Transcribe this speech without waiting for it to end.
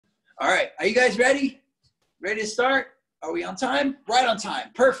All right, are you guys ready? Ready to start? Are we on time? Right on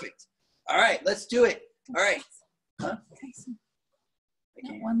time. Perfect. All right, let's do it. All right. Huh? Tyson.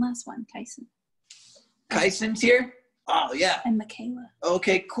 One last one, Tyson. Tyson's here? Oh, yeah. And Michaela.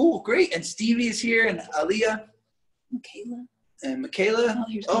 Okay, cool. Great. And Stevie is here and Aaliyah. Michaela. And Michaela.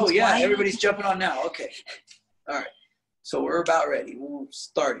 Oh yeah. Wyatt. Everybody's jumping on now. Okay. All right. So we're about ready. We're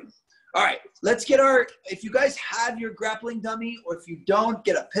starting. All right. Let's get if you guys have your grappling dummy, or if you don't,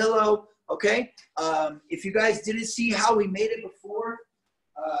 get a pillow. Okay. If you guys didn't see how we made it before,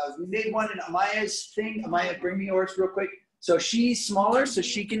 we made one in Amaya's thing. Amaya, bring me yours real quick. So she's smaller, so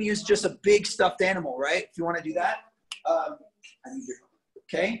she can use just a big stuffed animal, right? If you want to do that. I need your help.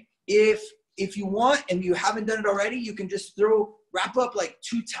 Okay. If you want, and you haven't done it already, you can just wrap up like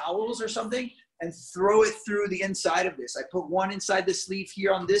 2 towels or something and throw it through the inside of this. I put one inside the sleeve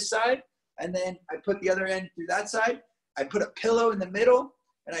here on this side, and then I put the other end through that side. I put a pillow in the middle,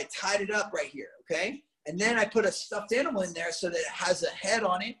 and I tied it up right here, okay? And then I put a stuffed animal in there so that it has a head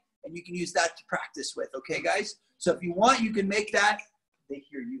on it, and you can use that to practice with, okay, guys? So if you want, you can make that. They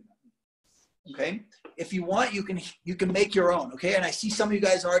hear you, okay? If you want, you can make your own, okay? And I see some of you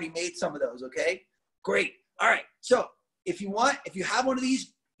guys already made some of those, okay? Great. All right. So if you have one of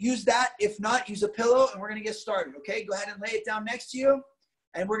these, use that. If not, use a pillow, and we're going to get started, okay? Go ahead and lay it down next to you.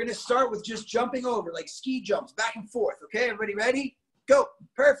 And we're going to start with just jumping over, like ski jumps, back and forth, okay? Everybody ready? Go.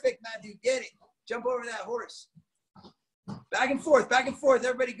 Perfect, Matthew. Get it. Jump over that horse. Back and forth, back and forth.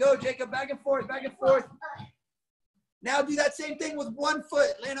 Everybody go, Jacob. Back and forth, back and forth. Now do that same thing with 1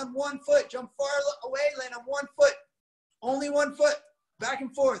 foot. Land on 1 foot. Jump far away. Land on 1 foot. Only 1 foot. Back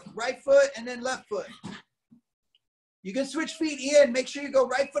and forth. Right foot and then left foot. You can switch feet, Ian. Make sure you go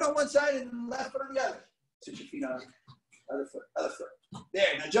right foot on one side and left foot on the other. Switch your feet on. Other foot. Other foot.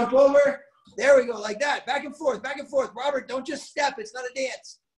 There. Now jump over. There we go. Like that. Back and forth. Back and forth. Robert, don't just step. It's not a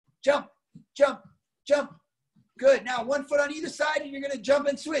dance. Jump. Jump. Jump. Good. Now 1 foot on either side, and you're going to jump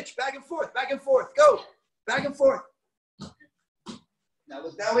and switch. Back and forth. Back and forth. Go. Back and forth. Now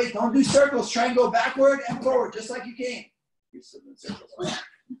look that way. Don't do circles. Try and go backward and forward, just like you came. You're still doing circles.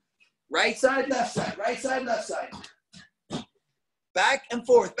 Right side, left side. Right side, left side. Back and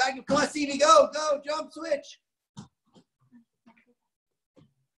forth. Back and come on, Stevie. Go. Go. Jump, switch.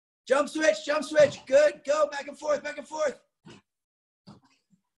 Jump, switch. Jump, switch. Good. Go. Back and forth. Back and forth.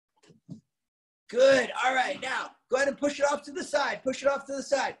 Good. All right. Now go ahead and push it off to the side. Push it off to the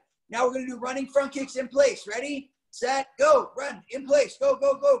side. Now we're going to do running front kicks in place. Ready? Set, go, run, in place, go,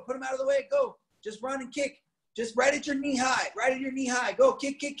 go, go. Put them out of the way, go. Just run and kick. Just right at your knee high, right at your knee high. Go,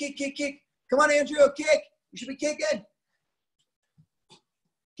 kick, kick, kick, kick, kick. Come on, Andrew, kick. You should be kicking.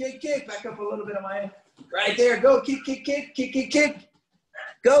 Kick, kick. Back up a little bit, Amaya. Right there, go, kick, kick, kick, kick, kick, kick.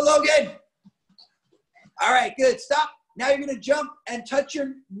 Go, Logan. All right, good. Stop. Now you're going to jump and touch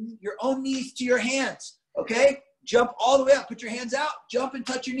your own knees to your hands, okay? Jump all the way up. Put your hands out. Jump and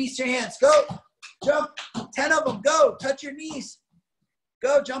touch your knees to your hands. Go. Jump. 10 of them. Go. Touch your knees.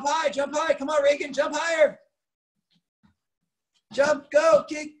 Go. Jump high. Jump high. Come on, Reagan. Jump higher. Jump. Go.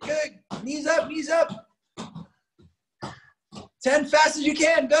 Kick. Good. Knees up. Knees up. 10 fast as you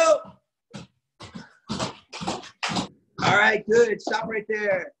can. Go. All right. Good. Stop right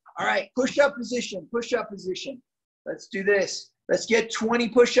there. All right. Push-up position. Push-up position. Let's do this. Let's get 20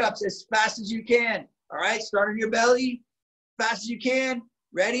 push-ups as fast as you can. All right. Start on your belly. Fast as you can.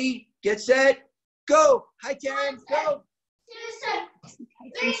 Ready. Get set. Go. Hi, Taryn. Go. 2 sec.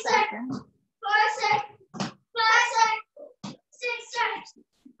 3 sec. 4 sec. 5 sec. 6 sec.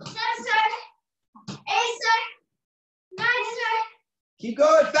 7 sec. 8 sec. 9 sec. Keep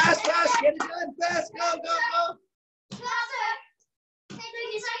going. Fast, fast. Get it done. Fast. Go, go, go. 12 sec.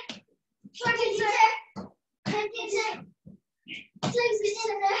 13 sec. 14 sec. 15 sec. 16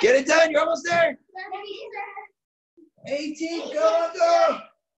 sec. Get it done. You're almost there. 17 sec. 18. Go, go.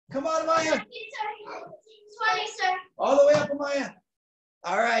 Come on, Amaya. 20 sec. All the way up, Amaya.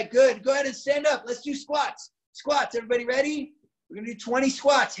 All right, good. Go ahead and stand up. Let's do squats. Squats. Everybody ready? We're going to do 20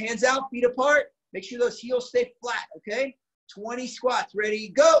 squats. Hands out, feet apart. Make sure those heels stay flat, okay? 20 squats. Ready?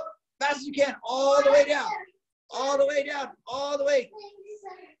 Go. Fast as you can. All the way down. All the way down. All the way.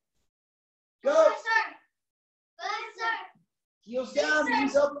 Go. Heels down.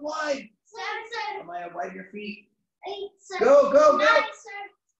 Knees open wide. 7 sec. Amaya, widen your feet. 8 sec. Go, go, go. 9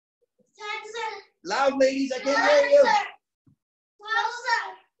 sec. 10 sec. Loud, ladies. I can't 11 hear you. sec. 12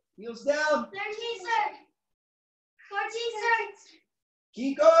 sec. Heels down. 13 sec. 14 sec.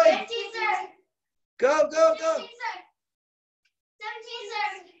 Keep going. 15 sec. Go, go, 16 go. sec. 17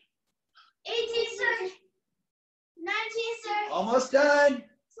 sec. 18 sec. 19 sec. Almost done.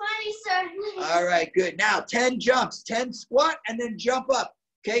 20 sec. All right, good. Now 10 jumps, 10 squat, and then jump up.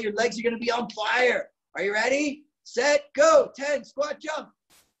 Okay, your legs are going to be on fire. Are you ready? Set, go. 10, squat, jump.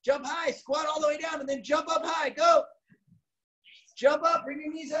 Jump high, squat all the way down, and then jump up high. Go. Jump up, bring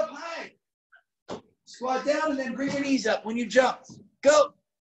your knees up high. Squat down, and then bring your knees up when you jump. Go.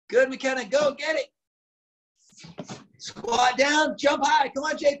 Good, McKenna. Go, get it. Squat down, jump high. Come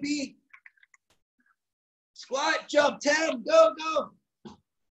on, JP. Squat, jump, 10. Go, go.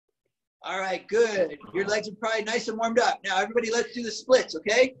 All right, good. Your legs are probably nice and warmed up. Now, everybody, let's do the splits,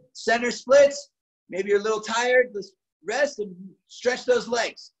 okay? Center splits. Maybe you're a little tired. Let's rest and stretch those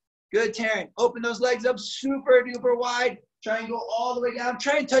legs. Good, Taryn. Open those legs up super duper wide. Try and go all the way down.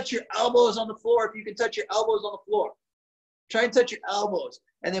 Try and touch your elbows on the floor if you can touch your elbows on the floor. Try and touch your elbows.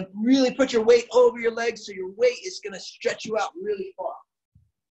 And then really put your weight over your legs so your weight is going to stretch you out really far.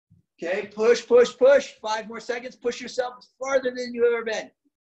 Okay, push, push, push. 5 more seconds. Push yourself farther than you've ever been.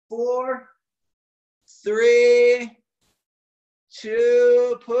 4, 3,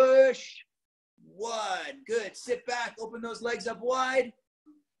 2, push. 1. Good. Sit back. Open those legs up wide.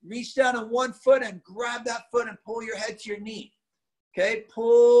 Reach down on one foot and grab that foot and pull your head to your knee. Okay,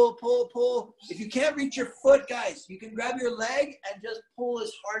 pull, pull, pull. If you can't reach your foot, guys, you can grab your leg and just pull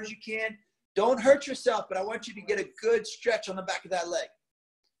as hard as you can. Don't hurt yourself, but I want you to get a good stretch on the back of that leg.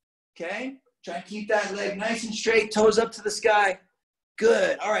 Okay, try and keep that leg nice and straight, toes up to the sky.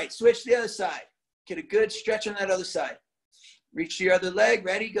 Good. All right, switch to the other side. Get a good stretch on that other side. Reach to your other leg.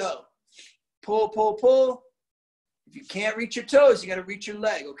 Ready, go. Pull, pull, pull. If you can't reach your toes, you got to reach your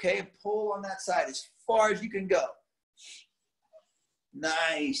leg, okay? And pull on that side as far as you can go.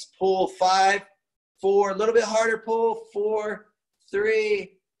 Nice. Pull. 5, 4. A little bit harder. Pull. 4,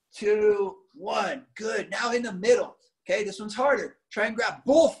 3, 2, 1. Good. Now in the middle. Okay, this one's harder. Try and grab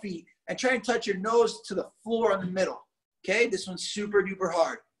both feet and try and touch your nose to the floor in the middle. Okay, this one's super duper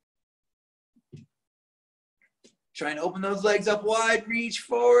hard. Try and open those legs up wide. Reach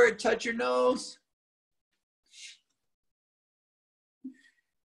forward. Touch your nose.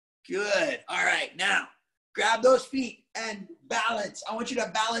 Good. All right, now grab those feet and balance. I want you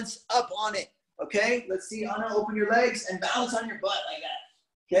to balance up on it, okay? Let's see, Anna, open your legs and balance on your butt like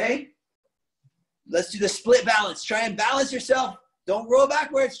that, okay? Let's do the split balance. Try and balance yourself. Don't roll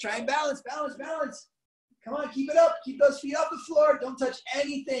backwards. Try and balance, balance, balance. Come on, keep it up. Keep those feet off the floor. Don't touch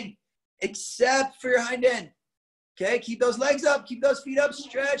anything except for your hind end, okay? Keep those legs up. Keep those feet up.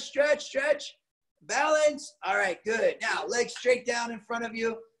 Stretch, stretch, stretch. Balance. All right, good. Now, legs straight down in front of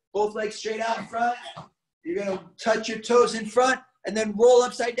you. Both legs straight out in front. You're going to touch your toes in front and then roll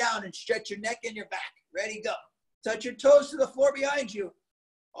upside down and stretch your neck and your back. Ready, go. Touch your toes to the floor behind you.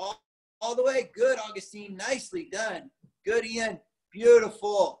 All the way. Good, Augustine. Nicely done. Good, Ian.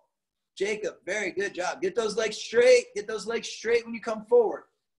 Beautiful. Jacob, very good job. Get those legs straight. Get those legs straight when you come forward.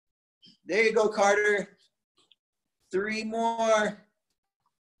 There you go, Carter. 3 more.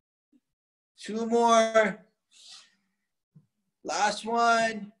 2 more. Last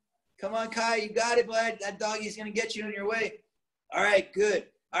one. Come on, Kai. You got it, bud. That doggy's going to get you in your way. All right, good.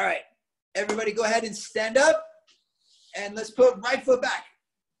 All right. Everybody go ahead and stand up. And let's put right foot back.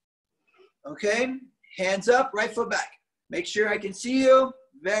 Okay? Hands up, right foot back. Make sure I can see you.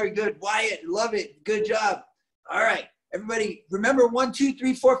 Very good. Wyatt, love it. Good job. All right. Everybody, remember 1, 2,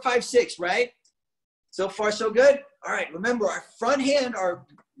 3, 4, 5, 6, right? So far, so good? All right. Remember, our front hand, our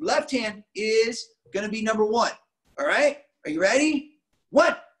left hand is going to be number 1. All right? Are you ready?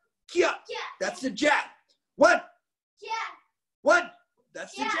 1. Kia. That's the jab. 1. 1.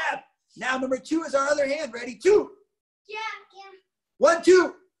 That's the jab. Now number 2 is our other hand. Ready? 2. 1,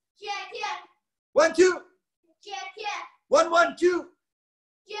 2. 1, 2. 1, 1, 2.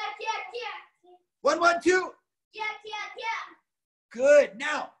 1, 1, 2. Good.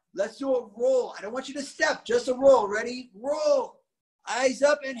 Now let's do a roll. I don't want you to step. Just a roll. Ready? Roll. Eyes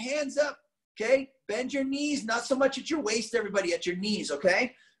up and hands up. Okay? Bend your knees. Not so much at your waist, everybody. At your knees.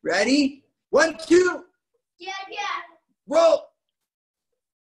 Okay? Ready? 1, 2. Roll.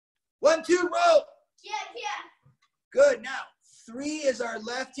 1, 2, roll. Good. Now, 3 is our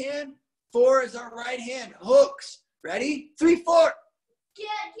left hand. 4 is our right hand. Hooks. Ready? 3, 4.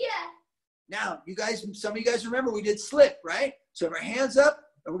 Now, you guys, some of you guys remember we did slip, right? So have our hands up,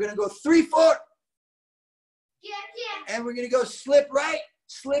 and we're going to go 3, 4. And we're going to go slip right,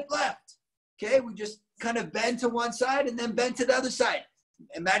 slip left. Okay? We just kind of bend to one side and then bend to the other side.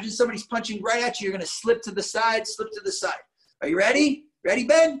 Imagine somebody's punching right at you. You're going to slip to the side, slip to the side. Are you ready? Ready,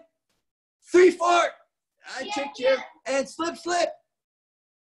 Ben? 3, 4. I tricked you. And slip, slip.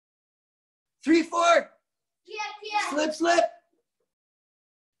 3, 4. Slip, slip.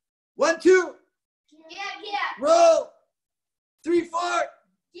 1, 2. Roll. 3, 4.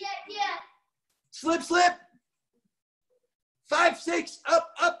 Slip, slip. 5, 6, up,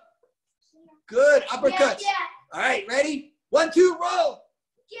 up. Good, uppercuts. Yeah. All right, ready? 1, 2, roll.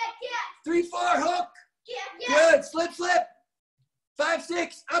 Yeah. 3, 4, hook. Yeah. Good, slip, slip. 5,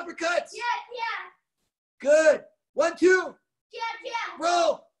 6, uppercuts. Yeah. Good. 1, 2, Yeah.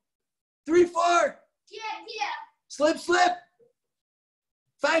 roll. 3, 4, Yeah. slip, slip.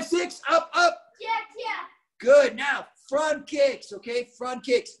 5, 6, up, up. Yeah. Good. Now, front kicks, okay? Front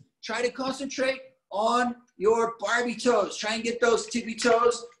kicks. Try to concentrate on your Barbie toes. Try and get those tippy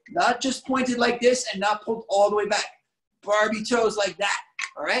toes, not just pointed like this and not pulled all the way back. Barbie toes like that,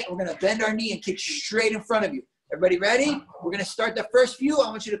 all right? We're going to bend our knee and kick straight in front of you. Everybody ready? We're going to start the first few. I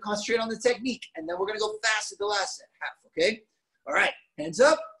want you to concentrate on the technique, and then we're going to go fast at the last half, okay? All right, hands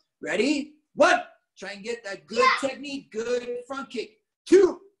up. Ready? 1. Try and get that good technique, good front kick.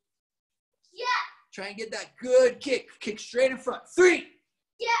 2. Yeah. Try and get that good kick. Kick straight in front. 3.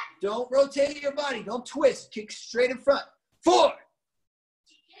 Yeah. Don't rotate your body. Don't twist. Kick straight in front. 4.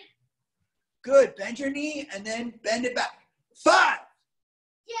 Good. Bend your knee and then bend it back. 5.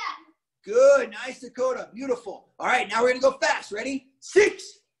 Yeah. Good. Nice, Dakota. Beautiful. All right, now we're going to go fast. Ready?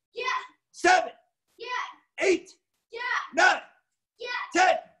 6. Yeah. 7. Yeah. 8. Yeah. 9. Yeah.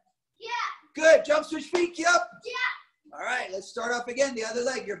 10. Yeah. Good. Jump, switch feet. Key up. Yeah. All right, let's start off again. The other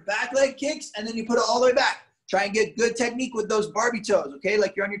leg. Your back leg kicks, and then you put it all the way back. Try and get good technique with those Barbie toes, okay?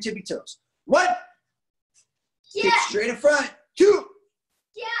 Like you're on your tippy toes. 1. Yeah. Kick straight in front. 2.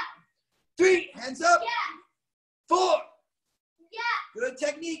 Yeah. 3. Hands up. Yeah. 4. Yeah. Good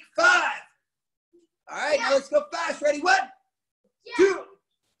technique. 5. All right, now let's go fast. Ready? 1. Yeah. 2.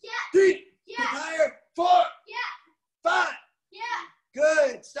 Yeah. 3. Yeah. Kick higher. 4. Yeah. 5. Yeah.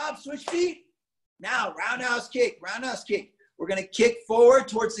 Good. Stop. Switch feet. Now, roundhouse kick. Roundhouse kick. We're going to kick forward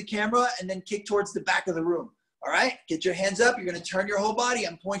towards the camera and then kick towards the back of the room. All right? Get your hands up. You're going to turn your whole body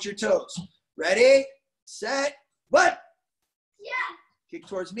and point your toes. Ready? Set. 1. Yeah. Kick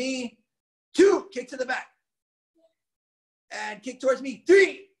towards me. 2. Kick to the back. And kick towards me.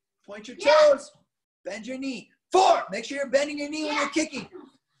 3. Point your toes. Bend your knee. 4. Make sure you're bending your knee when you're kicking.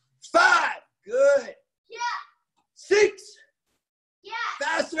 5. Good. Yeah. 6. Yeah.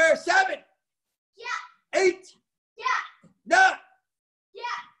 Faster. 7. Yeah. 8. Yeah. 9. Yeah.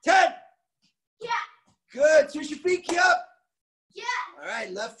 10. Yeah. Good. Switch your feet. Key up. Yeah. All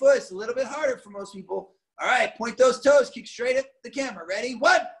right. Left foot. It's a little bit harder for most people. All right. Point those toes. Kick straight at the camera. Ready?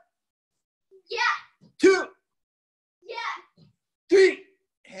 1. Yeah. 2. Yeah. 3.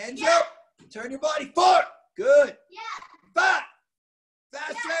 Hands up. Turn your body. 4. Good. Yeah. 5.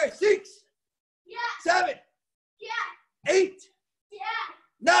 Faster. 6. Yeah. 7. Yeah. 8. Yeah.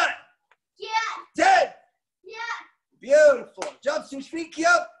 9. Yeah. 10. Yeah. Beautiful. Jump, switch feet, key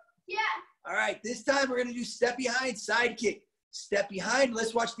up. Yeah. All right, this time we're going to do step behind, side kick. Step behind.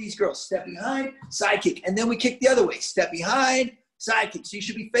 Let's watch these girls. Step behind, side kick. And then we kick the other way. Step behind, side kick. So you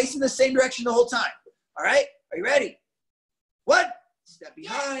should be facing the same direction the whole time. All right? Are you ready? 1. Step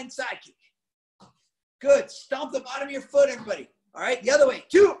behind, side kick. Good. Stomp the bottom of your foot, everybody. All right, the other way.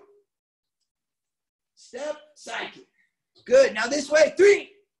 2. Step, side kick. Good. Now this way. 3.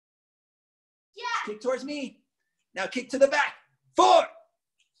 Yeah. Kick towards me. Now kick to the back. 4.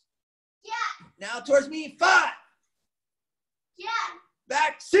 Yeah. Now towards me. 5. Yeah.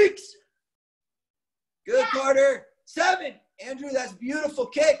 Back. 6. Good, Yeah. Carter. 7. Andrew, that's beautiful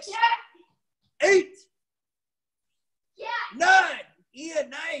kicks. Yeah. 8. Yeah. 9. Ian,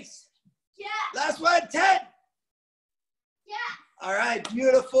 nice. Yeah. Last one. 10. Yeah. All right,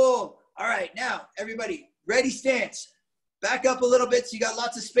 beautiful. All right, now, everybody, ready stance. Back up a little bit so you got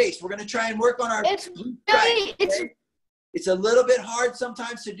lots of space. We're going to try and work on our glute triangle, okay? It's a little bit hard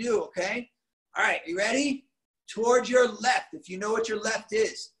sometimes to do, okay? All right, you ready? Towards your left, if you know what your left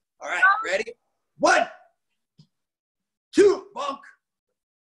is. All right, ready? 1. 2, bonk.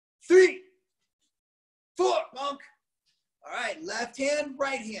 3. 4, bonk. All right, left hand,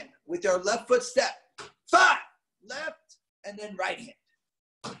 right hand with our left foot step. 5, left, and then right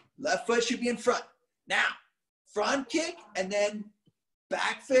hand. Left foot should be in front. Now, front kick and then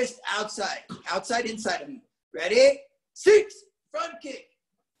back fist outside. Outside, inside of me. Ready? 6, front kick.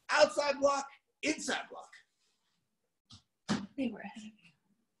 Outside block, inside block. They were ahead of you.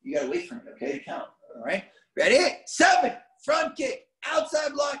 You got to wait for it, okay, to count. All right? Ready? 7, front kick.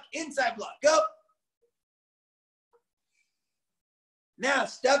 Outside block, inside block. Go. Now,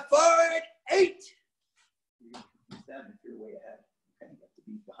 step forward. 8. 7 if you're way ahead. Okay, you have to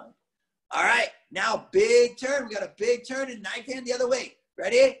be behind. All right, now big turn. We got a big turn and knife hand the other way.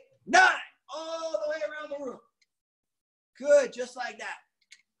 Ready? 9, all the way around the room. Good, just like that.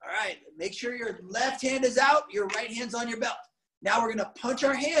 All right, make sure your left hand is out, your right hand's on your belt. Now we're gonna punch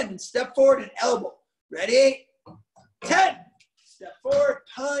our hand and step forward and elbow. Ready? 10. Step forward,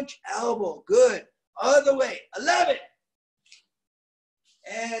 punch, elbow. Good. Other way. 11.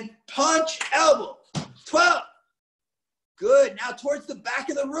 And punch, elbow. 12. Good. Now towards the back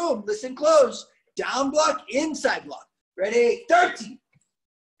of the room. Listen close. Down block, inside block. Ready? 13.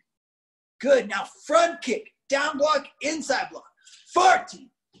 Good. Now front kick. Down block, inside block. 14.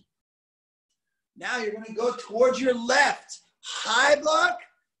 Now you're going to go towards your left. High block.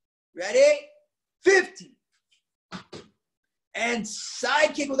 Ready? 15. And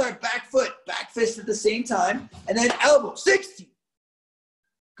side kick with our back foot. Back fist at the same time. And then elbow. 16.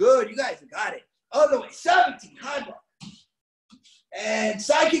 Good. You guys got it. Other way. 17. High block. And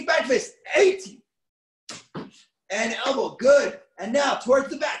side kick, back fist. 18. And elbow. Good. And now towards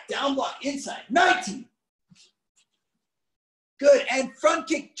the back. Down block. Inside. 19. Good. And front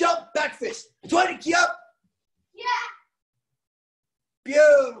kick, jump, back fist. 20. Key up. Yeah.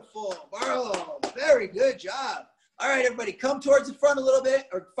 Beautiful. Marlo. Very good job. All right, everybody, come towards the front a little bit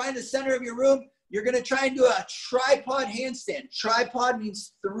or find the center of your room. You're going to try and do a tripod handstand. Tripod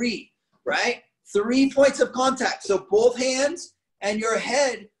means 3, right? 3 points of contact. So both hands and your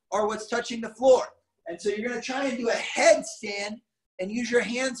head are what's touching the floor. And so you're going to try and do a headstand and use your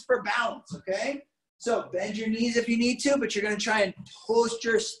hands for balance, okay? So bend your knees if you need to, but you're going to try and post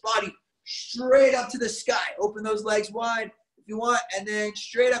your body straight up to the sky. Open those legs wide if you want, and then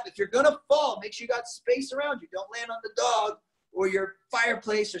straight up. If you're going to fall, make sure you got space around you. Don't land on the dog or your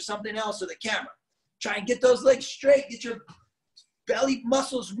fireplace or something else or the camera. Try and get those legs straight. Get your belly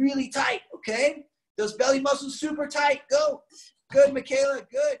muscles really tight, okay? Those belly muscles super tight. Go. Good, Michaela.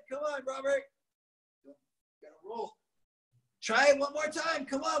 Good. Come on, Robert. Gotta roll. Try it one more time.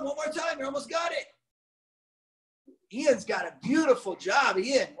 Come on, one more time. You almost got it. Ian's got a beautiful job,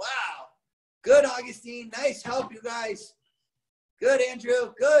 Ian. Wow. Good, Augustine. Nice help, you guys. Good,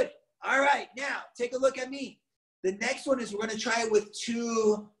 Andrew. Good. All right. Now, take a look at me. The next one is we're going to try it with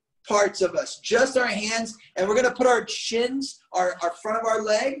 2 parts of us. Just our hands. And we're going to put our chins, our front of our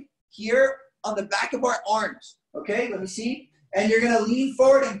leg here on the back of our arms. Okay? Let me see. And you're going to lean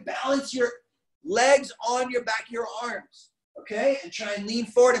forward and balance your legs on your back of your arms. Okay? And try and lean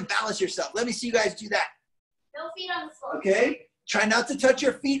forward and balance yourself. Let me see you guys do that. No feet on the floor. Okay? Try not to touch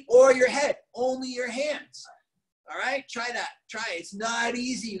your feet or your head. Only your hands. All right? Try that. Try it. It's not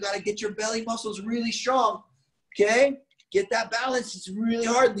easy. You got to get your belly muscles really strong. Okay? Get that balance. It's really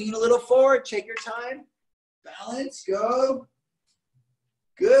hard. Lean a little forward. Take your time. Balance. Go.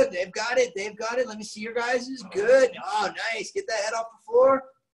 Good. They've got it. They've got it. Let me see your guys's. Good. Oh, nice. Get that head off the floor.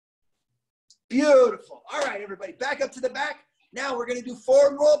 Beautiful. All right, everybody. Back up to the back. Now we're going to do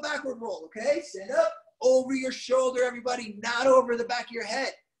forward roll, backward roll. Okay? Stand up. Over your shoulder, everybody. Not over the back of your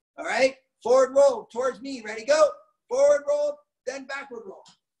head. All right? Forward roll towards me. Ready? Go. Forward roll, then backward roll.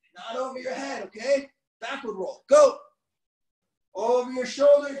 Not over your head, okay? Backward roll. Go. Over your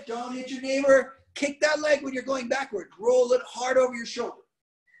shoulder. Don't hit your neighbor. Kick that leg when you're going backward. Roll it hard over your shoulder.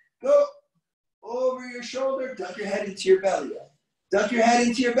 Go. Over your shoulder. Duck your head into your belly. Duck your head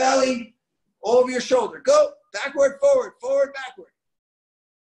into your belly. Over your shoulder. Go. Backward, forward. Forward, backward.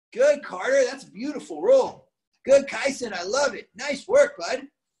 Good, Carter. That's a beautiful roll. Good, Kyson. I love it. Nice work, bud.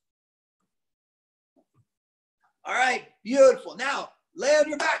 All right, beautiful. Now, lay on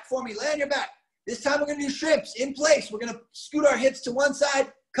your back for me. Lay on your back. This time we're going to do shrimps in place. We're going to scoot our hips to one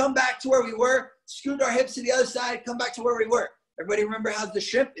side, come back to where we were, scoot our hips to the other side, come back to where we were. Everybody remember how the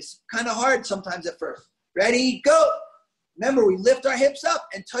shrimp is kind of hard sometimes at first. Ready, go. Remember, we lift our hips up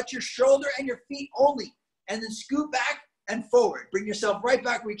and touch your shoulder and your feet only, and then scoot back and forward. Bring yourself right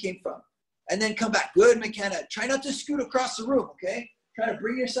back where you came from, and then come back. Good, McKenna. Try not to scoot across the room, okay? Try to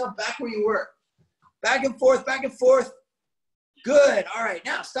bring yourself back where you were. Back and forth, back and forth. Good. All right.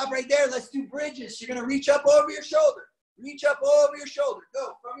 Now, stop right there. Let's do bridges. You're going to reach up over your shoulder. Reach up over your shoulder.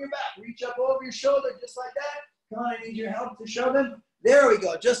 Go from your back. Reach up over your shoulder just like that. Come on, I need your help to show them. There we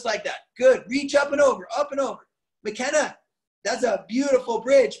go. Just like that. Good. Reach up and over. Up and over. McKenna, that's a beautiful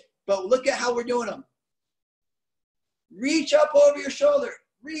bridge, but look at how we're doing them. Reach up over your shoulder.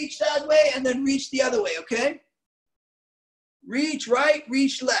 Reach that way and then reach the other way, okay? Reach right,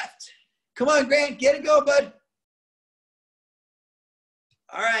 reach left. Come on, Grant, get it go, bud.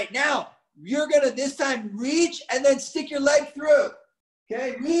 All right, now you're going to this time reach and then stick your leg through.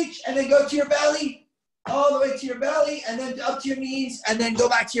 Okay, reach and then go to your belly, all the way to your belly, and then up to your knees, and then go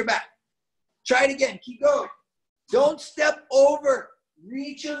back to your back. Try it again. Keep going. Don't step over.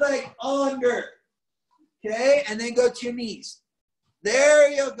 Reach your leg under. Okay, and then go to your knees.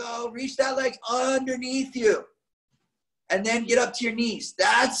 There you go. Reach that leg underneath you. And then get up to your knees.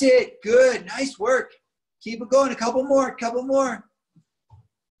 That's it. Good. Nice work. Keep it going. A couple more. A couple more.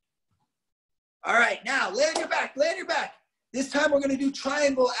 All right. Now, lay on your back. Lay on your back. This time we're going to do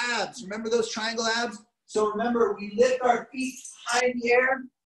triangle abs. Remember those triangle abs? So remember, we lift our feet high in the air,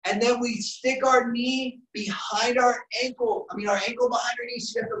 and then we stick our knee behind our ankle. Our ankle behind our knee.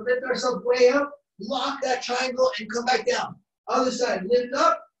 So we have to lift ourselves way up, lock that triangle, and come back down. Other side, lift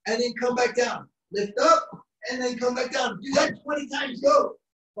up, and then come back down. Lift up, and then come back down. Do that 20 times. Go.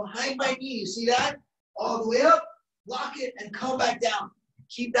 Behind my knee. You see that? All the way up, lock it, and come back down.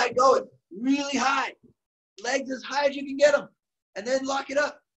 Keep that going. Really high. Legs as high as you can get them. And then lock it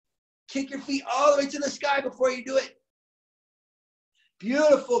up. Kick your feet all the way to the sky before you do it.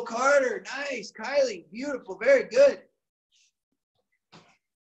 Beautiful, Carter. Nice. Kylie. Beautiful. Very good.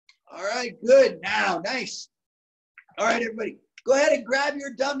 All right. Good. Now. Nice. All right, everybody. Go ahead and grab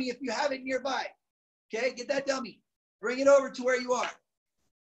your dummy if you have it nearby. Okay? Get that dummy. Bring it over to where you are.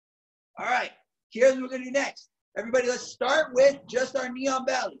 All right. Here's what we're going to do next. Everybody, let's start with just our knee on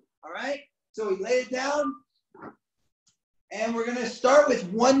belly. All right? So we lay it down. And we're going to start with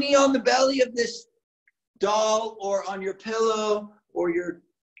one knee on the belly of this doll or on your pillow or your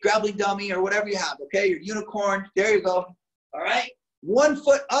grappling dummy or whatever you have, okay? Your unicorn. There you go. All right? 1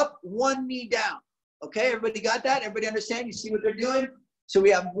 foot up, 1 knee down. Okay? Everybody got that? Everybody understand? You see what they're doing? So we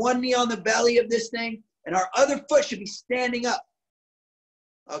have 1 knee on the belly of this thing, and our other foot should be standing up.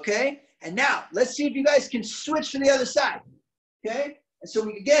 Okay? And now, let's see if you guys can switch to the other side. Okay? And so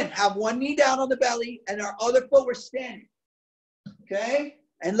we, again, have 1 knee down on the belly, and our other foot, we're standing. Okay?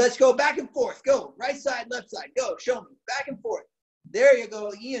 And let's go back and forth. Go. Right side, left side. Go. Show me. Back and forth. There you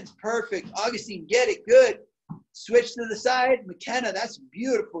go. Ian's perfect. Augustine, get it. Good. Switch to the side. McKenna, that's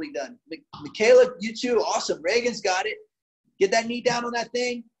beautifully done. Michaela, you too. Awesome. Reagan's got it. Get that knee down on that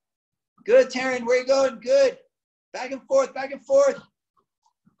thing. Good, Taryn. Where you going? Good. Back and forth. Back and forth.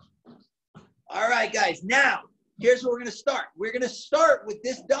 All right, guys. Now, here's where we're going to start. We're going to start with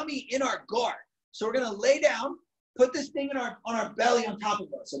this dummy in our guard. So we're going to lay down. Put this thing on our belly on top of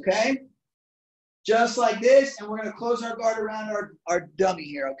us, okay? Just like this, and we're going to close our guard around our dummy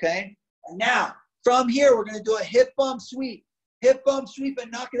here, okay? And now, from here, we're going to do a hip bump sweep. Hip bump sweep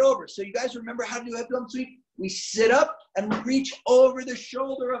and knock it over. So you guys remember how to do hip bump sweep? We sit up and reach over the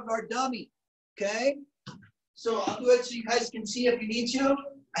shoulder of our dummy, okay? So I'll do it so you guys can see if you need to.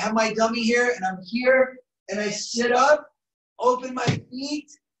 I have my dummy here, and I'm here, and I sit up, open my feet,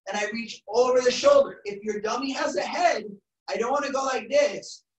 and I reach over the shoulder. If your dummy has a head, I don't want to go like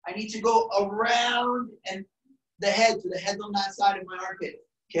this. I need to go around and the head to the head on that side of my armpit,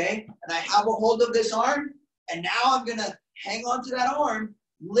 okay? And I have a hold of this arm, and now I'm going to hang on to that arm,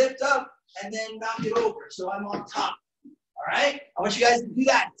 lift up, and then knock it over so I'm on top, all right? I want you guys to do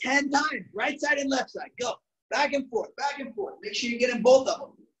that 10 times, right side and left side. Go, back and forth, back and forth. Make sure you're getting both of them.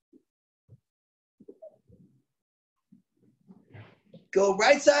 Go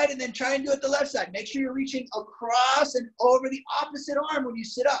right side and then try and do it the left side. Make sure you're reaching across and over the opposite arm when you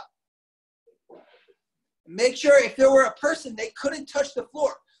sit up. Make sure if there were a person, they couldn't touch the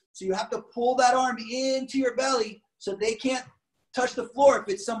floor. So you have to pull that arm into your belly so they can't touch the floor if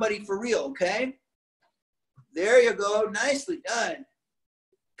it's somebody for real, okay? There you go. Nicely done.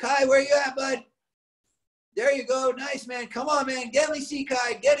 Kai, where you at, bud? There you go. Nice, man. Come on, man. Get me see,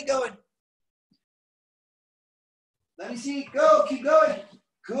 Kai. Get it going. Let me see. Go. Keep going.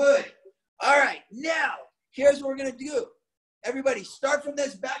 Good. All right. Now, here's what we're going to do. Everybody, start from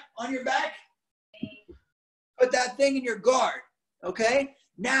this back on your back. Put that thing in your guard. Okay?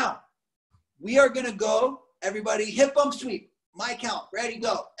 Now, we are going to go, everybody, hip bump sweep. My count. Ready,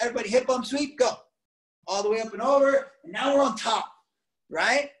 go. Everybody, hip bump sweep, go. All the way up and over. And now we're on top.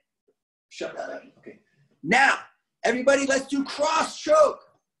 Right? Shut that up. Okay. Now, everybody, let's do cross choke.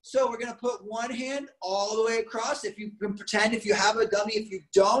 So we're going to put one hand all the way across. If you can pretend, if you have a dummy, if you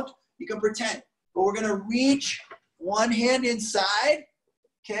don't, you can pretend. But we're going to reach one hand inside,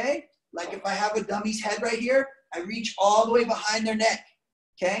 okay? Like if I have a dummy's head right here, I reach all the way behind their neck,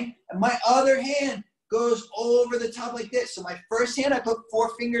 okay? And my other hand goes over the top like this. So my first hand, I put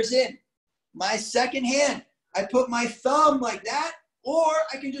 4 fingers in. My second hand, I put my thumb like that, or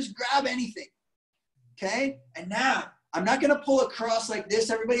I can just grab anything, okay? And now, I'm not going to pull across like this,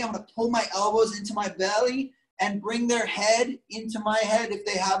 everybody. I'm going to pull my elbows into my belly and bring their head into my head if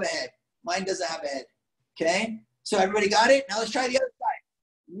they have a head. Mine doesn't have a head, okay? So everybody got it? Now let's try the other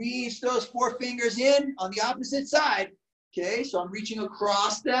side. Reach those 4 fingers in on the opposite side, okay? So I'm reaching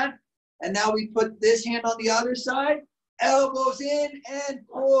across that. And now we put this hand on the other side. Elbows in and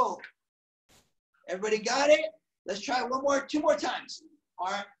pull. Everybody got it? Let's try 2 more times. All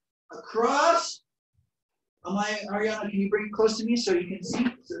right, across. Ariana, can you bring it close to me so you can see?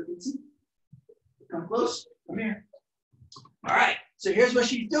 Come close. Come here. All right. So here's what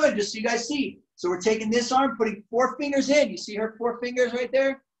she's doing, just so you guys see. So we're taking this arm, putting 4 fingers in. You see her 4 fingers right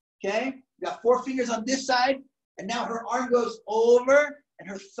there? Okay? We got 4 fingers on this side, and now her arm goes over, and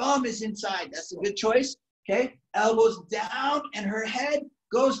her thumb is inside. That's a good choice. Okay? Elbows down, and her head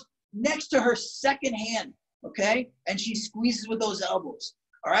goes next to her second hand. Okay? And she squeezes with those elbows.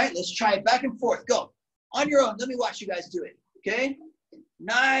 All right? Let's try it back and forth. Go. On your own. Let me watch you guys do it. Okay?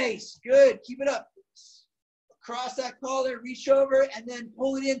 Nice. Good. Keep it up. Cross that collar, reach over, and then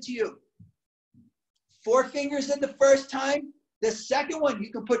pull it into you. 4 fingers in the first time. The second one,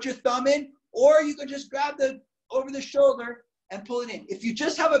 you can put your thumb in, or you can just grab the over the shoulder and pull it in. If you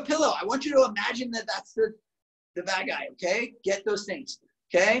just have a pillow, I want you to imagine that that's the bad guy, okay? Get those things,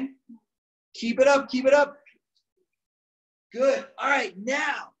 okay? Keep it up, keep it up. Good. All right,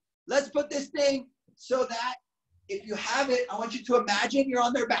 now, let's put this thing so that if you have it, I want you to imagine you're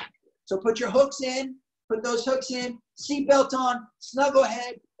on their back. So put your hooks in, put those hooks in, seatbelt on, snuggle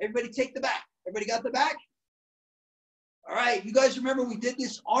head. Everybody take the back. Everybody got the back? All right, you guys remember we did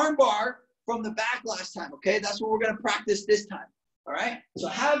this arm bar from the back last time, okay? That's what we're gonna practice this time, all right? So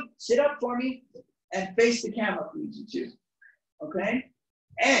sit up for me and face the camera for you two, okay?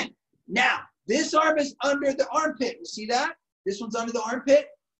 And now, this arm is under the armpit. You see that? This one's under the armpit.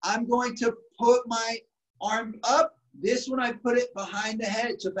 I'm going to put my arm up. This one, I put it behind the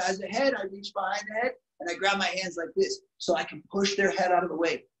head. So if it has a head, I reach behind the head and I grab my hands like this so I can push their head out of the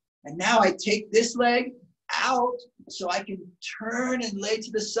way. And now I take this leg out so I can turn and lay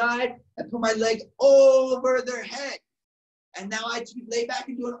to the side and put my leg over their head. And now I lay back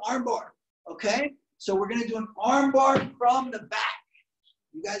and do an arm bar, okay? So we're gonna do an arm bar from the back.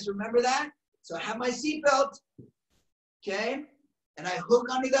 You guys remember that? So I have my seatbelt, okay? And I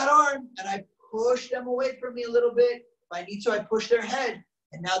hook under that arm and I push them away from me a little bit. If I need to, I push their head.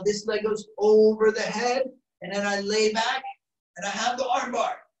 And now this leg goes over the head and then I lay back and I have the arm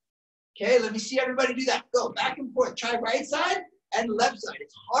bar. Okay, let me see everybody do that. Go back and forth. Try right side and left side.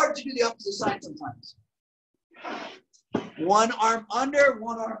 It's hard to do the opposite side sometimes. One arm under,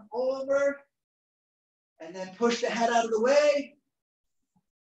 one arm over, and then push the head out of the way.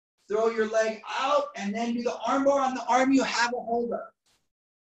 Throw your leg out, and then do the arm bar on the arm you have a hold of.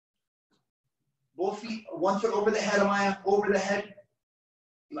 Both feet, 1 foot over the head of my arm, over the head,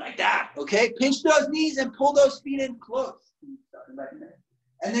 like that. Okay, pinch those knees and pull those feet in close.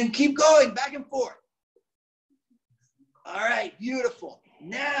 And then keep going back and forth. All right, beautiful.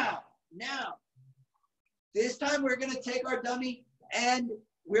 Now, this time we're going to take our dummy and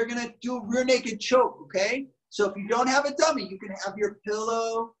we're going to do a rear naked choke, okay? So if you don't have a dummy, you can have your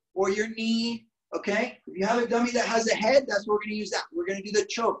pillow or your knee, okay? If you have a dummy that has a head, that's what we're going to use that. We're going to do the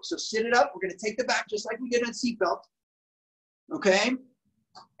choke. So sit it up. We're going to take the back just like we did on seatbelt, okay?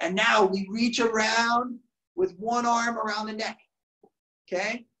 And now we reach around with one arm around the neck.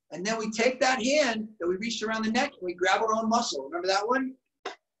 Okay, and then we take that hand that we reached around the neck and we grab our own muscle. Remember that one?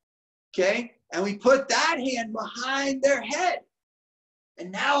 Okay, and we put that hand behind their head. And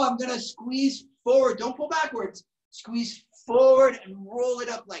now I'm going to squeeze forward. Don't pull backwards. Squeeze forward and roll it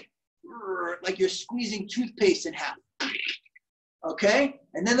up like you're squeezing toothpaste in half. Okay,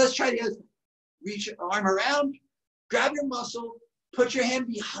 and then let's try the other. Reach your arm around, grab your muscle, put your hand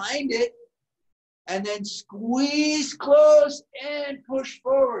behind it, and then squeeze close and push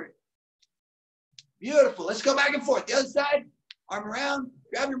forward. Beautiful. Let's go back and forth. The other side, arm around,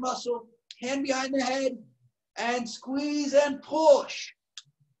 grab your muscle, hand behind the head, and squeeze and push.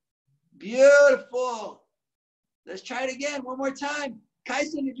 Beautiful. Let's try it again one more time.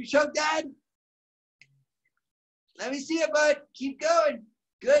 Kyson, did you choke, Dad? Let me see it, bud. Keep going.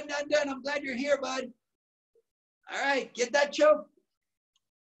 Good, not done. I'm glad you're here, bud. All right, get that choke.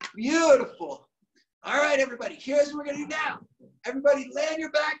 Beautiful. All right, everybody, here's what we're going to do now. Everybody lay on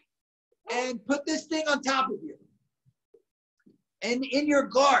your back and put this thing on top of you. And in your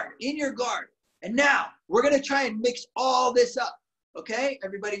guard. And now, we're going to try and mix all this up. Okay,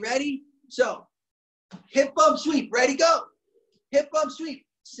 everybody ready? So, hip bump sweep, ready, go. Hip bump sweep,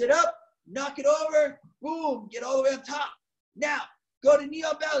 sit up, knock it over, boom, get all the way on top. Now, go to knee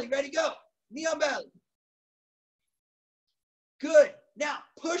on belly, ready, go. Knee on belly. Good. Now,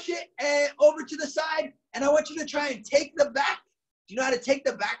 push it over to the side, and I want you to try and take the back. Do you know how to take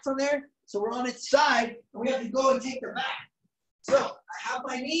the back from there? So we're on its side, and we have to go and take the back. So I have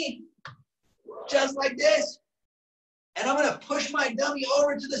my knee just like this, and I'm going to push my dummy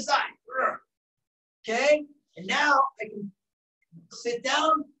over to the side. Okay? And now I can sit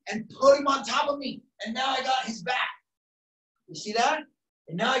down and put him on top of me, and now I got his back. You see that?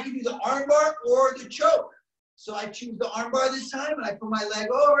 And now I can do the arm bar or the choke. So I choose the arm bar this time, and I put my leg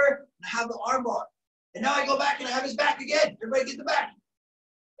over, and I have the arm bar. And now I go back, and I have his back again. Everybody get the back.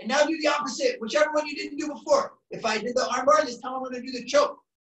 And now do the opposite, whichever one you didn't do before. If I did the arm bar, this time I'm going to do the choke.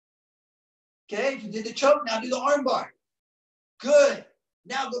 Okay, if you did the choke, now do the arm bar. Good.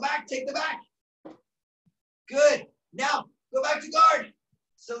 Now go back, take the back. Good. Now go back to guard.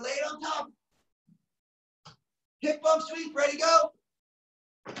 So lay it on top. Hip bump sweep, ready, go.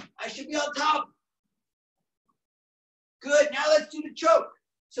 I should be on top. Good, now let's do the choke.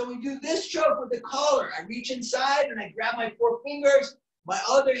 So we do this choke with the collar. I reach inside and I grab my 4 fingers. My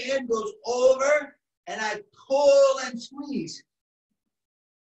other hand goes over and I pull and squeeze.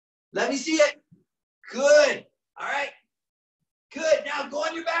 Let me see it. Good. All right. Good. Now go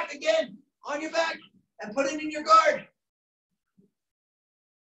on your back again. On your back and put it in your guard.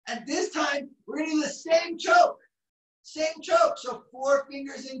 And this time, we're going to do the same choke. Same choke. So 4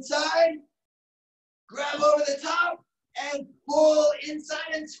 fingers inside. Grab over the top and pull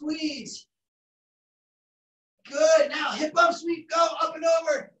inside and squeeze. Good. Now hip bump sweep. Go up and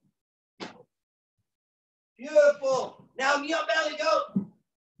over. Beautiful. Now knee on belly. Go.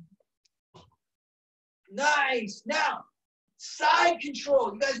 Nice. Now side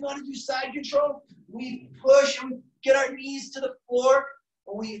control. You guys know how to do side control? We push and we get our knees to the floor.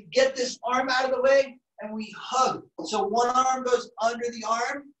 And we get this arm out of the way and we hug. So one arm goes under the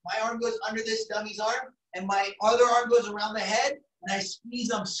arm. My arm goes under this dummy's arm. And my other arm goes around the head. And I squeeze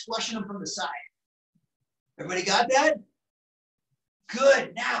them, squashing them from the side. Everybody got that?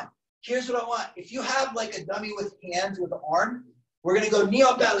 Good. Now, here's what I want. If you have like a dummy with hands with an arm, we're going to go knee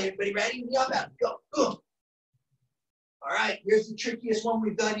on belly. Everybody ready? Knee on belly. Go. Boom. All right. Here's the trickiest one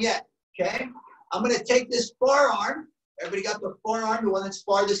we've done yet. Okay? I'm going to take this forearm. Everybody got the forearm, the one that's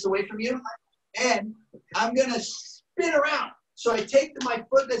farthest away from you? And I'm going to spin around. So I take my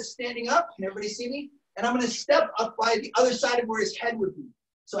foot that's standing up. Can everybody see me? And I'm going to step up by the other side of where his head would be.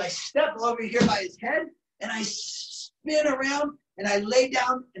 So I step over here by his head, and I spin around, and I lay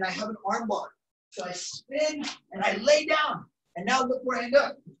down, and I have an arm bar. So I spin, and I lay down. And now look where I end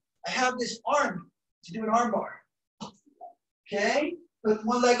up. I have this arm to do an arm bar. Okay? Put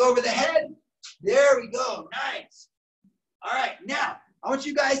one leg over the head. There we go. Nice. All right. Now, I want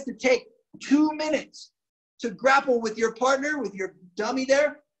you guys to take 2 minutes to grapple with your partner, with your dummy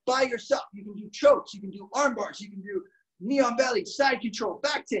there, by yourself. You can do chokes. You can do arm bars. You can do knee on belly, side control,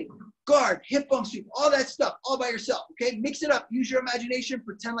 back take, guard, hip bump sweep, all that stuff, all by yourself. Okay? Mix it up. Use your imagination.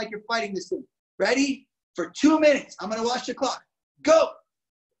 Pretend like you're fighting this thing. Ready? For 2 minutes. I'm going to watch the clock. Go.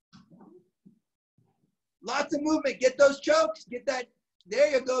 Lots of movement. Get those chokes. Get that.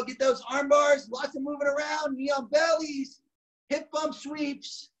 There you go. Get those arm bars. Lots of moving around. Knee on bellies. Hip bump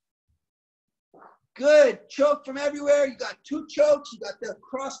sweeps. Good. Choke from everywhere. You got 2 chokes. You got the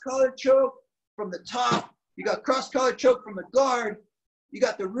cross-collar choke from the top. You got cross-collar choke from the guard. You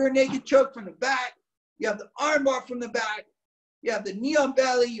got the rear naked choke from the back. You have the arm bar from the back. You have the knee on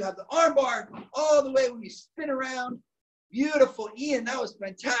belly. You have the arm bar all the way when you spin around. Beautiful. Ian, that was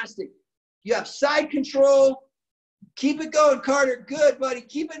fantastic. You have side control. Keep it going, Carter. Good, buddy.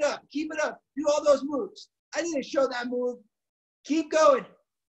 Keep it up. Keep it up. Do all those moves. I didn't show that move. Keep going.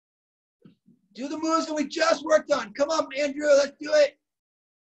 Do the moves that we just worked on. Come on, Andrew. Let's do it.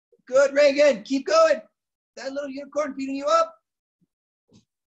 Good, Reagan. Keep going. That little unicorn beating you up.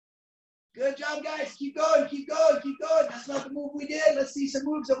 Good job, guys. Keep going. Keep going. Keep going. That's not the move we did. Let's see some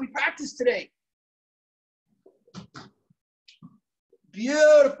moves that we practiced today.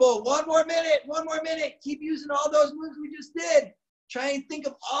 Beautiful. One more minute. One more minute. Keep using all those moves we just did. Try and think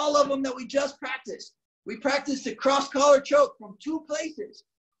of all of them that we just practiced. We practiced the cross-collar choke from 2 places.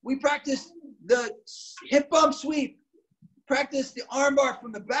 We practiced the hip bump sweep. Practiced the arm bar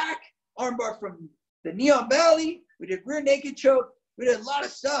from the back. Arm bar from the knee on belly. We did rear naked choke. We did a lot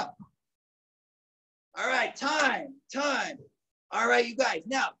of stuff. All right, time. All right, you guys.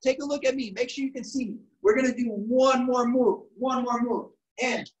 Now, take a look at me. Make sure you can see me. We're going to do one more move.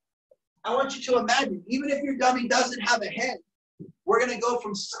 And I want you to imagine, even if your dummy doesn't have a head, we're going to go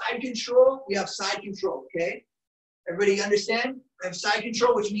from side control. We have side control, okay? Everybody understand? I have side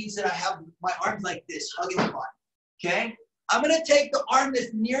control, which means that I have my arms like this, hugging the body, okay? I'm going to take the arm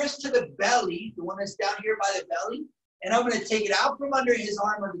that's nearest to the belly, the one that's down here by the belly, and I'm going to take it out from under his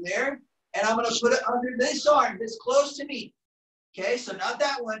arm over there, and I'm going to put it under this arm that's close to me, okay? So not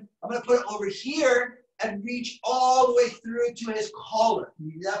that one. I'm going to put it over here and reach all the way through to his collar. Can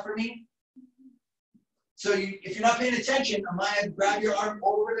you do that for me? So if you're not paying attention, I'm going to grab your arm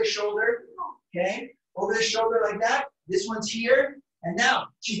over the shoulder, okay? Over the shoulder like that. This one's here. And now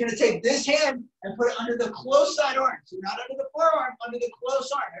she's going to take this hand and put it under the close side arm. So not under the forearm, under the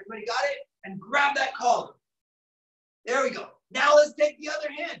close arm. Everybody got it? And grab that collar. There we go. Now let's take the other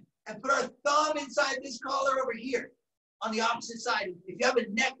hand and put our thumb inside this collar over here. on the opposite side. If you have a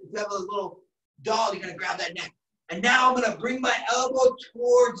neck, if you have a little doll, you're going to grab that neck. And now I'm going to bring my elbow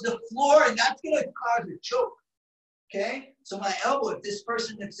towards the floor, and that's going to cause a choke. Okay? So my elbow, if this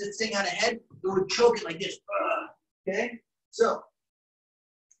person is sitting on a head, it would choke it like this. Okay? So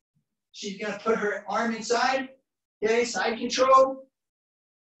she's going to put her arm inside. Okay? Side control.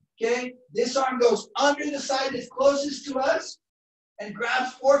 Okay? This arm goes under the side that's closest to us and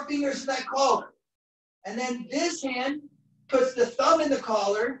grabs 4 fingers in that collar. And then this hand puts the thumb in the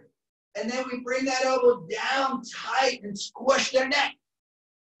collar, and then we bring that elbow down tight and squish their neck.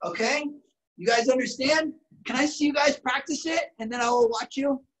 Okay? You guys understand? Can I see you guys practice it, and then I will watch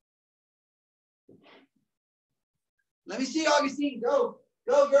you? Let me see, Augustine. Go.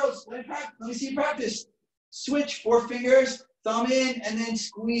 Go, girls. Let me see you practice. Switch 4 fingers, thumb in, and then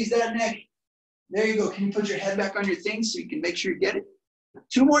squeeze that neck. There you go. Can you put your head back on your thing so you can make sure you get it?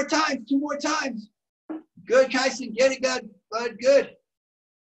 2 more times. 2 more times. Good, Kyson. Get it, good. Bud, good.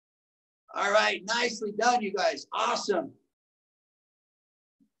 All right. Nicely done, you guys. Awesome.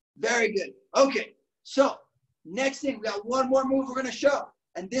 Very good. Okay. So next thing, we got one more move we're going to show.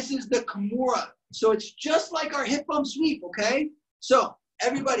 And this is the Kimura. So it's just like our hip bump sweep, okay? So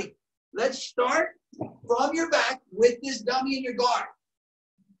everybody, let's start from your back with this dummy in your guard.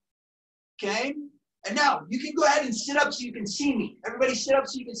 Okay? And now you can go ahead and sit up so you can see me. Everybody sit up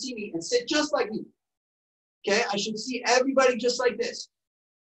so you can see me and sit just like me. Okay? I should see everybody just like this.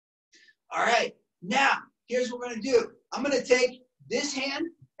 All right. Now, here's what we're going to do. I'm going to take this hand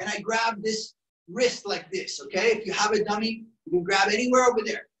and I grab this wrist like this, okay? If you have a dummy, you can grab anywhere over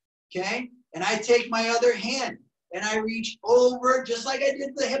there, okay? And I take my other hand and I reach over just like I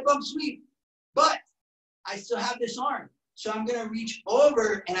did the hip bump sweep, but I still have this arm. So I'm going to reach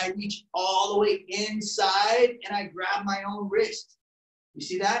over and I reach all the way inside and I grab my own wrist. You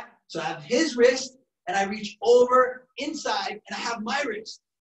see that? So I have his wrist and I reach over inside and I have my wrist.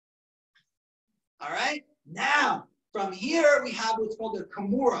 All right? Now, from here, we have what's called a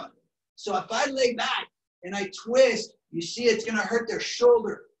Kimura. So if I lay back and I twist, you see it's going to hurt their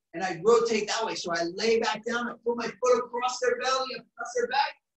shoulder. And I rotate that way. So I lay back down, I put my foot across their belly, across their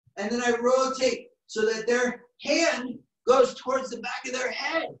back, and then I rotate so that their hand goes towards the back of their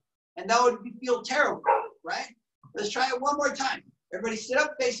head. And that would feel terrible, right? Let's try it one more time. Everybody sit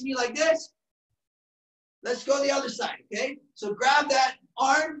up, face me like this. Let's go the other side, okay? So grab that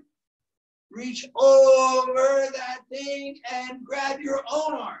arm, reach over that thing, and grab your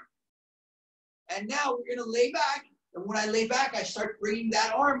own arm. And now we're going to lay back. And when I lay back, I start bringing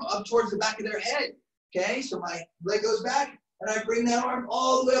that arm up towards the back of their head. Okay, so my leg goes back, and I bring that arm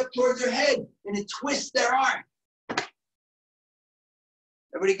all the way up towards their head, and it twists their arm.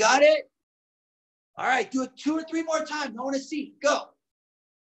 Everybody got it? All right, do it 2 or 3 more times. I want to see. Go.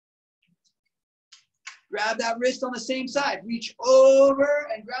 Grab that wrist on the same side. Reach over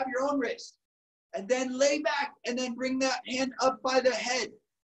and grab your own wrist. And then lay back, and then bring that hand up by the head.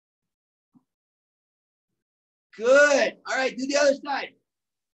 Good. All right, do the other side.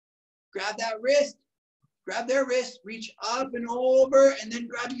 Grab that wrist. Grab their wrist. Reach up and over, and then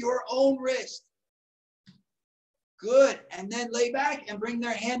grab your own wrist. Good. And then lay back and bring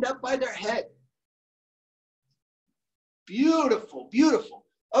their hand up by their head. Beautiful, beautiful.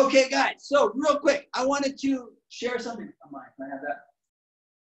 Okay, guys, so real quick, I wanted to share something. Come on, can I have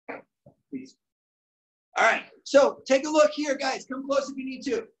that? Please. All right, so take a look here, guys. Come close if you need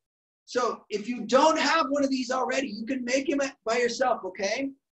to. So if you don't have one of these already, you can make them by yourself, okay?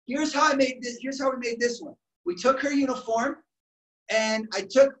 Here's how I made this. Here's how we made this one. We took her uniform, and I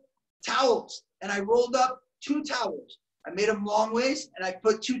took towels, and I rolled up 2 towels. I made them long ways, and I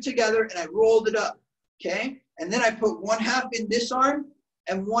put 2 together, and I rolled it up, okay? And then I put 1/2 in this arm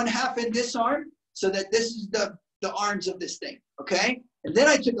and 1/2 in this arm so that this is the arms of this thing, okay? And then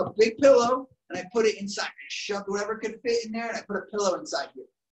I took a big pillow, and I put it inside. I shoved whatever could fit in there, and I put a pillow inside here.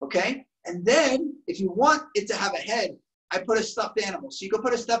 Okay? And then, if you want it to have a head, I put a stuffed animal. So you can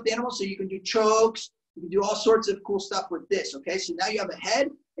put a stuffed animal so you can do chokes. You can do all sorts of cool stuff with this. Okay? So now you have a head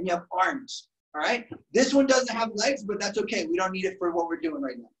and you have arms. All right? This one doesn't have legs, but that's okay. We don't need it for what we're doing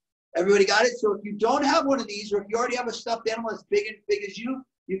right now. Everybody got it? So if you don't have one of these, or if you already have a stuffed animal that's big as you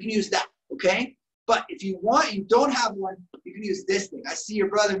can use that. Okay? But if you don't have one, you can use this thing. I see your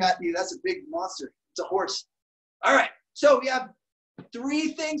brother, Matthew. That's a big monster. It's a horse. All right. So we have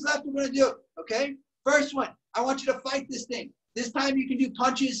 3 things left we're going to do, okay? First one, I want you to fight this thing. This time you can do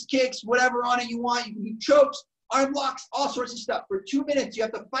punches, kicks, whatever on it you want. You can do chokes, arm blocks, all sorts of stuff. For 2 minutes, you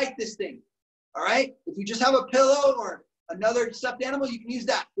have to fight this thing, all right? If you just have a pillow or another stuffed animal, you can use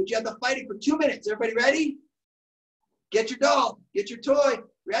that. But you have to fight it for 2 minutes. Everybody ready? Get your doll. Get your toy.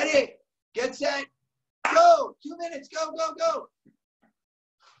 Ready? Get set. Go. 2 minutes. Go, go, go.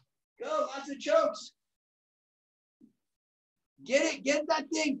 Go. Lots of chokes. Get it. Get that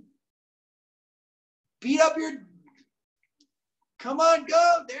thing. Beat up your... Come on,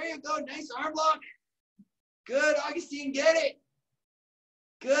 go. There you go. Nice arm lock. Good, Augustine. Get it.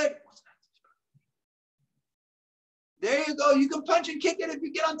 Good. There you go. You can punch and kick it if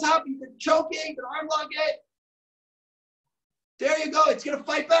you get on top. You can choke it. You can arm lock it. There you go. It's going to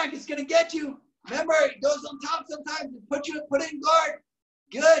fight back. It's going to get you. Remember, it goes on top sometimes. Put it in guard.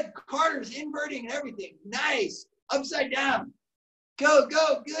 Good. Carter's inverting and everything. Nice. Upside down. Go,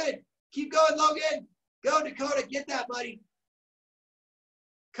 go. Good. Keep going, Logan. Go, Dakota. Get that, buddy.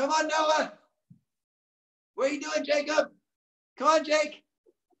 Come on, Noah. What are you doing, Jacob? Come on, Jake.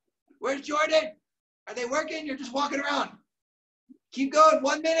 Where's Jordan? Are they working? You're just walking around. Keep going.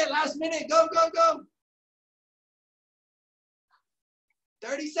 1 minute. Last minute. Go, go, go.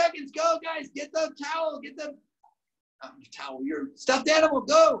 30 seconds. Go, guys. Get the towel. Get the towel. Your stuffed animal.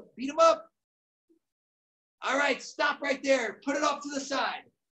 Go. Beat him up. All right. Stop right there. Put it off to the side.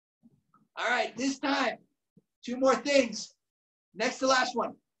 All right. This time, 2 more things. Next to last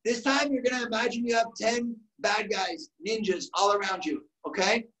one. This time, you're going to imagine you have 10 bad guys, ninjas, all around you,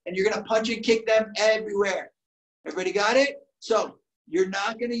 okay? And you're going to punch and kick them everywhere. Everybody got it? So you're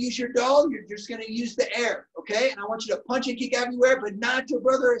not going to use your doll. You're just going to use the air, okay? And I want you to punch and kick everywhere, but not your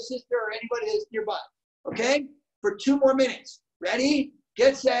brother or sister or anybody that's nearby, okay? For 2 more minutes. Ready?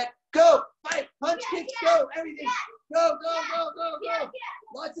 Get set. Go. Fight. Punch, kicks, go. Everything. Go, go, go, go, go.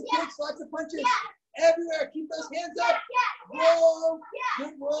 Lots of kicks, lots of punches. Everywhere. Keep those hands up. Roll.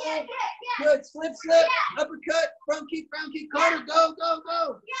 Good roll. Good. Slip, slip. Uppercut. Front kick, round kick. Carter. Go, go,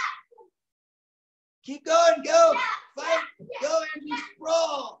 go. Keep going. Go. Fight. Go, Andrew.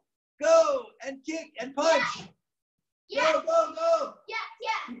 Sprawl. Go and kick and punch. Go, go, go.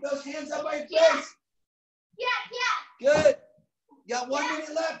 Keep those hands up by your face. Good. You got 1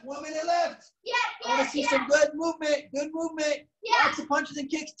 minute left. 1 minute left. I want to see some good movement. Good movement. Lots of punches and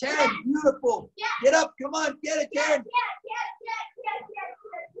kicks. Taryn, beautiful. Get up. Come on. Get it, Taryn.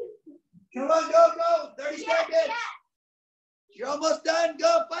 Come on. Go, go. 30 seconds. You're almost done.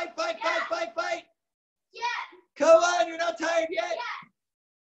 Go. Fight, fight, fight, fight, fight. Come on. You're not tired yet.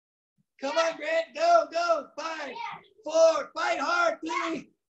 Come on, Grant. Go, go. 5, 4. Fight hard. 3,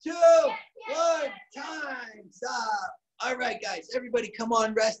 2, 1. Time. Stop. All right, guys. Everybody come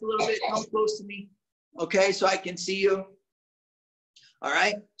on. Rest a little bit. Come close to me. Okay, so I can see you. All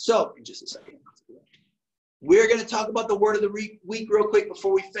right. So in just a second, we're going to talk about the word of the week real quick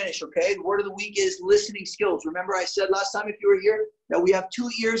before we finish. Okay. The word of the week is listening skills. Remember I said last time, if you were here, that we have 2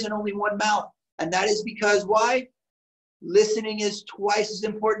 ears and only 1 mouth. And that is because why? Listening is twice as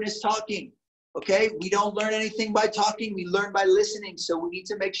important as talking. Okay. We don't learn anything by talking. We learn by listening. So we need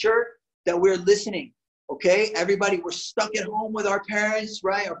to make sure that we're listening. Okay. Everybody, we're stuck at home with our parents,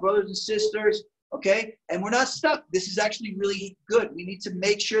 right? Our brothers and sisters. Okay, and we're not stuck. This is actually really good. We need to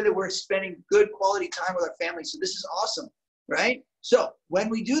make sure that we're spending good quality time with our family. So this is awesome, right? So when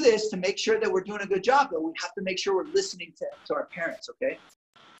we do this, to make sure that we're doing a good job, though, we have to make sure we're listening to our parents, okay?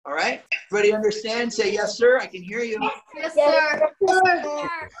 All right? Everybody understand? Say, yes, sir. I can hear you. Yes, sir.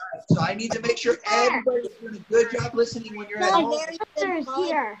 So I need to make sure everybody's doing a good job listening when you're at home.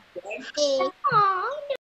 Here. Okay?